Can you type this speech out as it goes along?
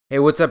Hey,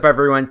 what's up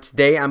everyone?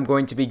 Today I'm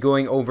going to be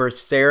going over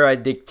Sara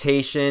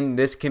Dictation.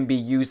 This can be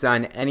used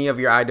on any of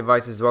your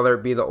iDevices, whether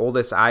it be the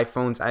oldest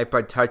iPhones,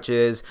 iPod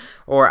Touches,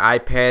 or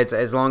iPads.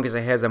 As long as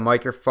it has a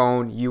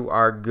microphone, you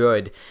are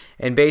good.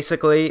 And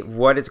basically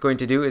what it's going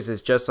to do is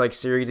it's just like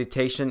Siri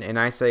Dictation, and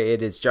I say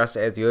it is just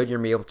as good. You're going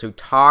to be able to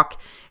talk,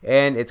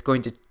 and it's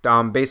going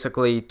to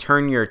basically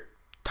turn your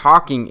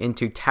talking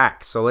into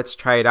text. So let's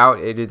try it out.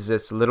 It is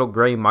this little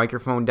gray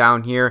microphone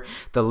down here.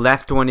 The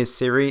left one is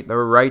Siri, the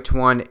right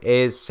one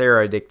is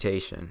Sara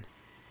Dictation.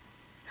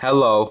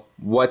 Hello,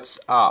 what's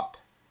up?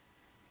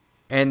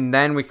 And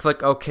then we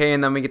click OK,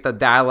 and then we get the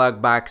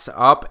dialog box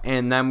up,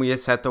 and then we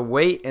just have to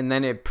wait, and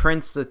then it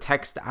prints the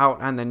text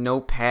out on the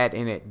notepad,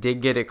 and it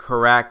did get it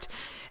correct.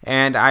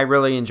 And I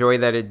really enjoy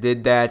that it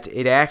did that.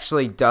 It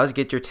actually does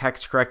get your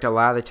text correct a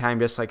lot of the time,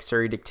 just like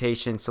Siri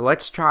Dictation. So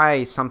let's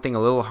try something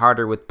a little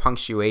harder with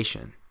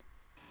punctuation.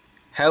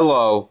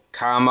 Hello,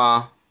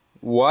 comma,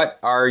 what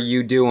are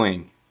you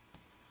doing?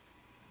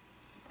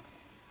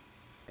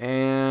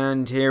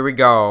 And here we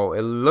go.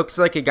 It looks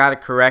like it got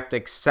it correct,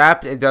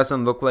 except it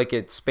doesn't look like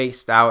it's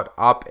spaced out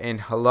up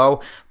and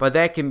hello, but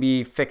that can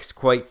be fixed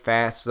quite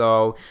fast.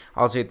 So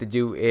all you have to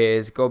do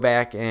is go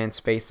back and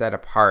space that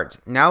apart.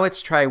 Now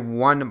let's try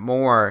one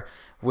more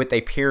with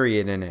a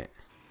period in it.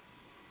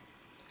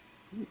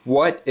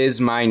 What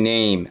is my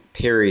name?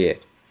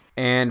 Period.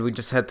 And we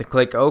just have to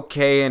click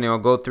OK, and it will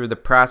go through the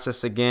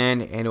process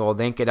again, and it will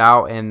link it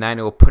out, and then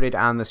it will put it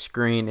on the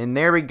screen. And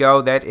there we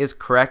go. That is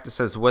correct. It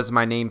says "was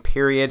my name,"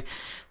 period.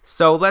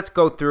 So let's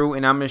go through,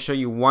 and I'm going to show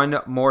you one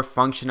more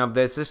function of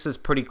this. This is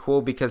pretty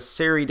cool because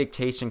Siri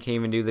Dictation can't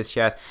even do this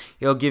yet.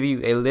 It'll give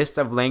you a list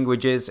of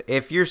languages.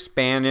 If you're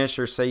Spanish,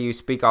 or say you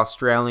speak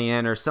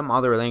Australian or some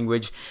other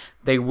language,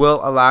 they will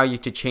allow you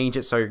to change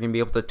it so you're going to be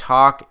able to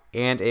talk,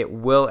 and it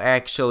will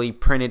actually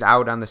print it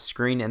out on the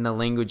screen in the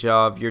language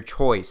of your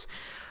choice.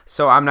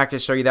 So I'm not going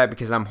to show you that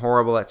because I'm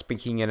horrible at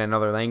speaking in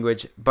another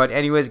language. But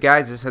anyways,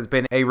 guys, this has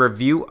been a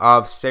review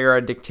of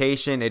Sara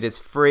Dictation. It is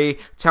free.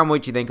 Tell me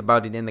what you think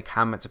about it in the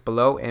comments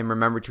below. And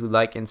remember to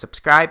like and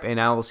subscribe.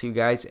 And I will see you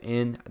guys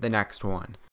in the next one.